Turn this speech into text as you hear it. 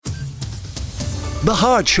The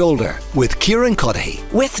Hard Shoulder with Kieran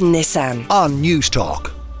with Nissan on News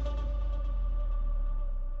Talk.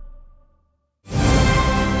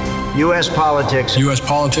 U.S. politics.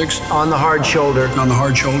 On the Hard Shoulder.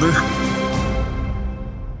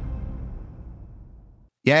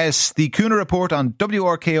 Yes, the Kuhner Report on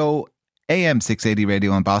WRKO AM680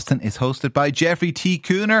 Radio in Boston is hosted by Jeffrey T.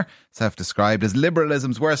 Kuhner, self-described as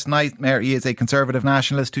liberalism's worst nightmare. He is a conservative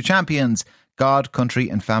nationalist who champions God, country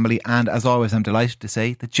and family. And as always, I'm delighted to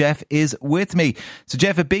say that Jeff is with me. So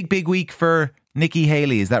Jeff, a big week for Nikki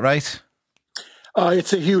Haley, is that right?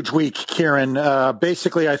 It's a huge week, Kieran.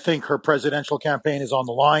 Basically, I think her presidential campaign is on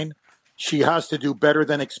the line. She has to do better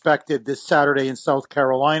than expected this Saturday in South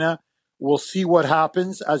Carolina. We'll see what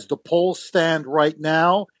happens. As the polls stand right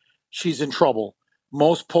now, she's in trouble.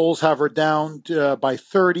 Most polls have her down by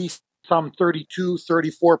 30, some 32,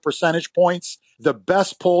 34 percentage points. The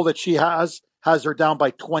best poll that she has her down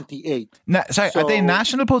by 28. Are they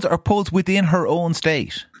national polls or polls within her own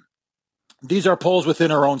state? These are polls within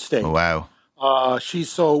her own state. Oh, wow.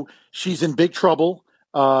 She's in big trouble.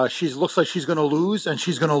 Looks like she's going to lose, and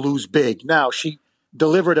she's going to lose big. Now, she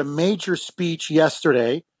delivered a major speech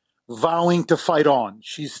yesterday vowing to fight on.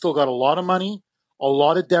 She's still got a lot of money. A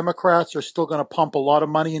lot of Democrats are still going to pump a lot of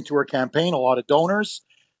money into her campaign, a lot of donors.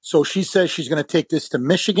 So she says she's going to take this to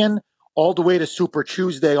Michigan all the way to Super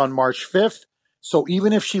Tuesday on March 5th. So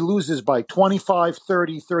even if she loses by 25,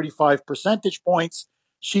 30, 35 percentage points,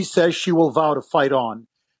 she says she will vow to fight on.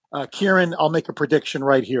 Kieran, I'll make a prediction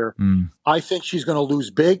right here. I think she's going to lose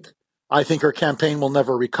big. I think her campaign will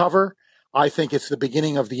never recover. I think it's the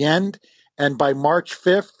beginning of the end. And by March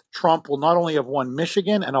 5th, Trump will not only have won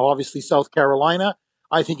Michigan and obviously South Carolina,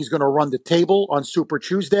 I think he's going to run the table on Super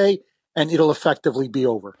Tuesday, and it'll effectively be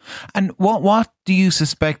over. And what do you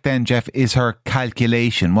suspect then, Jeff, is her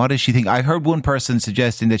calculation? What does she think? I heard one person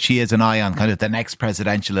suggesting that she has an eye on kind of the next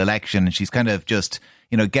presidential election, and she's kind of just,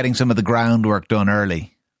 getting some of the groundwork done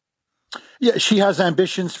early. Yeah, she has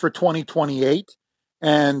ambitions for 2028,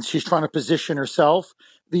 and she's trying to position herself.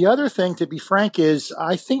 The other thing, to be frank, is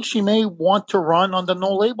I think she may want to run on the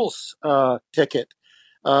no labels ticket.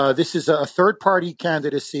 This is a third-party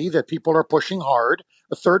candidacy that people are pushing hard,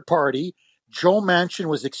 a third party. Joe Manchin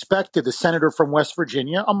was expected, the senator from West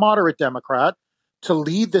Virginia, a moderate Democrat, to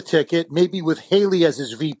lead the ticket, maybe with Haley as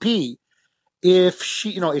his VP. If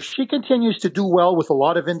she continues to do well with a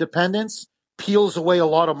lot of independents, peels away a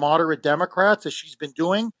lot of moderate Democrats, as she's been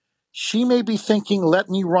doing, she may be thinking, let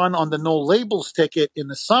me run on the no labels ticket in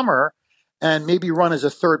the summer and maybe run as a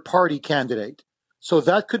third-party candidate. So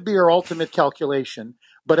that could be her ultimate calculation.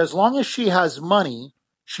 But as long as she has money,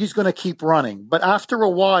 she's going to keep running. But after a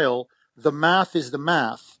while, the math is the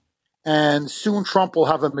math. And soon Trump will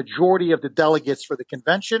have a majority of the delegates for the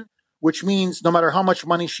convention, which means no matter how much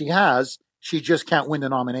money she has, she just can't win the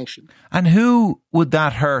nomination. And who would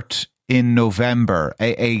that hurt in November?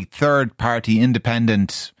 A third-party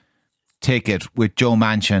independent ticket with Joe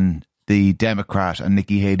Manchin, the Democrat, and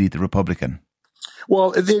Nikki Haley, the Republican?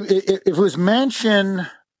 Well, if it was Manchin,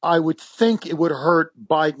 I would think it would hurt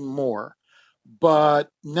Biden more. But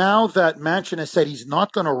now that Manchin has said he's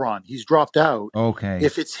not going to run, he's dropped out. Okay.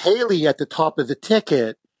 If it's Haley at the top of the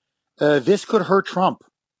ticket, this could hurt Trump.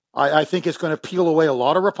 I think it's going to peel away a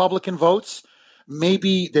lot of Republican votes.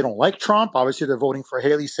 Maybe they don't like Trump. Obviously, they're voting for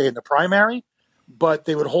Haley, say, in the primary. But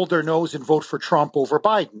they would hold their nose and vote for Trump over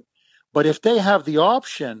Biden. But if they have the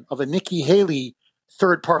option of a Nikki Haley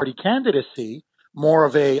third-party candidacy, more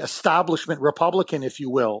of a establishment Republican, if you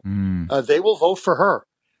will, they will vote for her.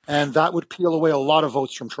 And that would peel away a lot of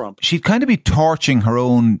votes from Trump. She'd kind of be torching her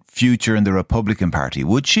own future in the Republican Party,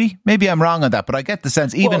 would she? Maybe I'm wrong on that, but I get the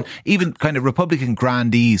sense even kind of Republican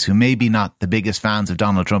grandees who maybe not the biggest fans of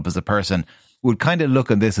Donald Trump as a person would kind of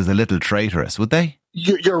look on this as a little traitorous, would they?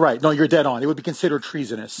 You're right. No, you're dead on. It would be considered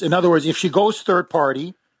treasonous. In other words, if she goes third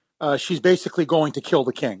party, she's basically going to kill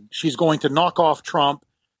the king. She's going to knock off Trump,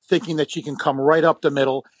 thinking that she can come right up the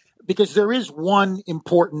middle. Because there is one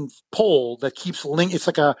important poll that keeps it's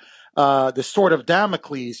like the sword of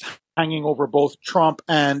Damocles hanging over both Trump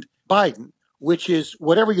and Biden, which is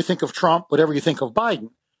whatever you think of Trump, whatever you think of Biden,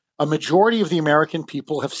 a majority of the American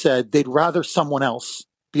people have said they'd rather someone else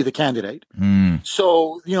be the candidate.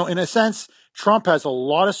 So, in a sense, Trump has a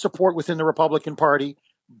lot of support within the Republican Party.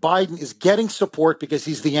 Biden is getting support because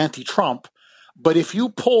he's the anti-Trump. But if you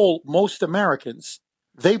poll most Americans,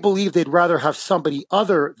 they believe they'd rather have somebody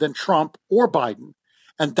other than Trump or Biden.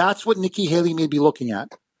 And that's what Nikki Haley may be looking at.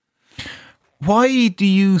 Why do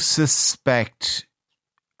you suspect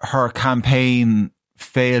her campaign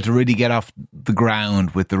failed to really get off the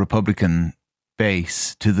ground with the Republican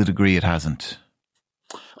base to the degree it hasn't?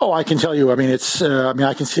 Oh, I can tell you. I mean,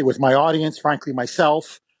 I can see it with my audience, frankly,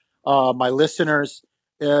 myself, my listeners.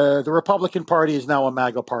 The Republican Party is now a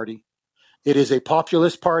MAGA party. It is a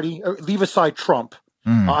populist party. Leave aside Trump.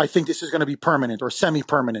 I think this is going to be permanent or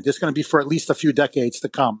semi-permanent. It's going to be for at least a few decades to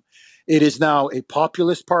come. It is now a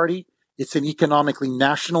populist party. It's an economically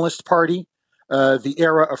nationalist party. The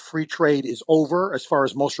era of free trade is over as far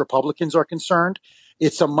as most Republicans are concerned.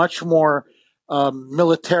 It's a much more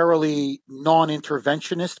militarily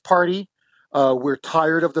non-interventionist party. We're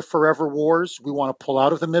tired of the forever wars. We want to pull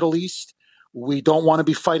out of the Middle East. We don't want to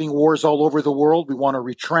be fighting wars all over the world. We want to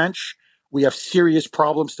retrench. We have serious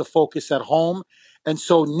problems to focus at home. And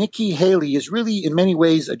so Nikki Haley is really, in many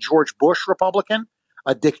ways, a George Bush Republican,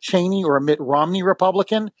 a Dick Cheney or a Mitt Romney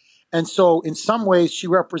Republican. And so in some ways, she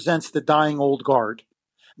represents the dying old guard.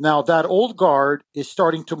 Now, that old guard is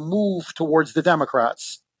starting to move towards the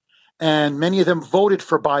Democrats. And many of them voted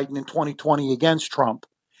for Biden in 2020 against Trump.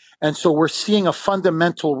 And so we're seeing a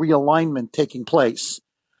fundamental realignment taking place.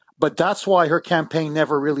 But that's why her campaign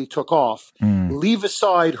never really took off. Leave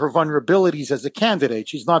aside her vulnerabilities as a candidate.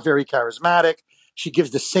 She's not very charismatic. She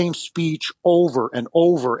gives the same speech over and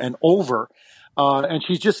over and over. And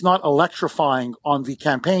she's just not electrifying on the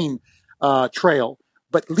campaign trail.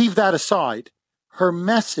 But leave that aside. Her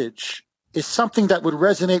message is something that would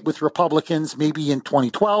resonate with Republicans maybe in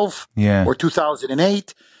 2012 or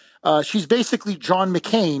 2008. She's basically John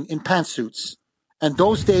McCain in pantsuits. And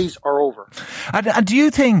those days are over. And do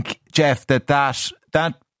you think, Jeff,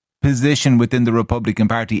 that position within the Republican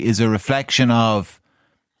Party is a reflection of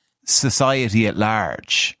society at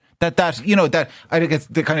large? That I think it's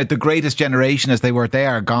the kind of the greatest generation as they were, they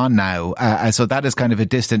are gone now. So that is kind of a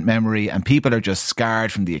distant memory, and people are just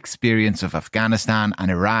scarred from the experience of Afghanistan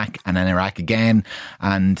and Iraq and then Iraq again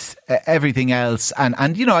and everything else. And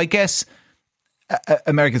I guess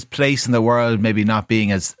America's place in the world maybe not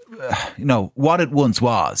being as, what it once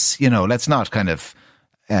was. Let's not kind of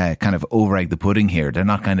over-egg the pudding here. They're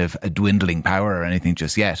not kind of a dwindling power or anything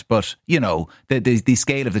just yet. But, the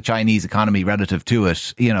scale of the Chinese economy relative to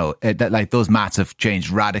it, that those maths have changed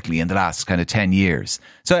radically in the last kind of 10 years.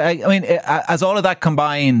 So, as all of that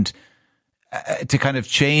combined to kind of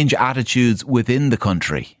change attitudes within the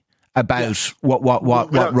country about what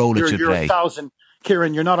role it should play.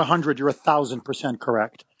 Kieran, you're not 100, you're 1,000%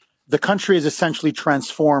 correct. The country has essentially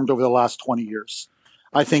transformed over the last 20 years.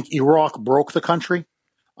 I think Iraq broke the country.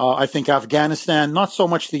 I think Afghanistan, not so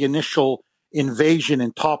much the initial invasion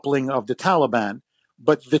and toppling of the Taliban,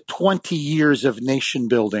 but the 20 years of nation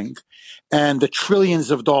building and the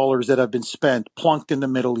trillions of dollars that have been spent, plunked in the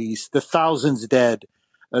Middle East, the thousands dead,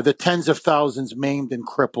 the tens of thousands maimed and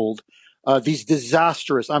crippled, these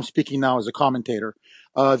disastrous, I'm speaking now as a commentator,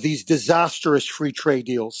 these disastrous free trade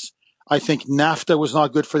deals. I think NAFTA was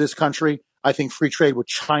not good for this country. I think free trade with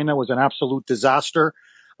China was an absolute disaster.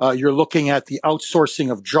 You're looking at the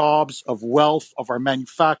outsourcing of jobs, of wealth, of our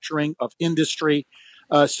manufacturing, of industry.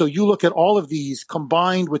 So you look at all of these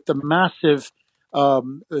combined with the massive,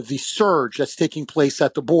 the surge that's taking place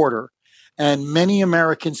at the border. And many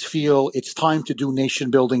Americans feel it's time to do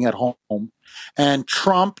nation building at home. And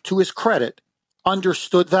Trump, to his credit,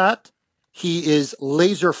 understood that. He is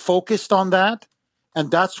laser focused on that. And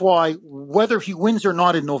that's why, whether he wins or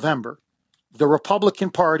not in November, the Republican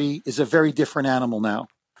Party is a very different animal now.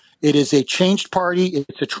 It is a changed party.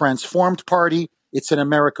 It's a transformed party. It's an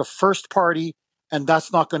America First party. And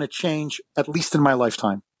that's not going to change, at least in my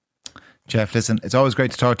lifetime. Jeff, listen, it's always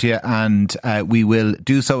great to talk to you, and we will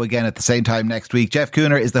do so again at the same time next week. Jeff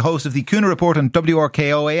Kuhner is the host of the Kuhner Report on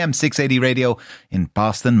WRKO AM680 Radio in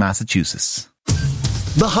Boston, Massachusetts.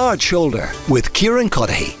 The Hard Shoulder with Kieran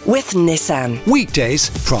Cuddihy. With Nissan. Weekdays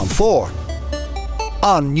from 4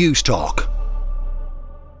 on News Talk.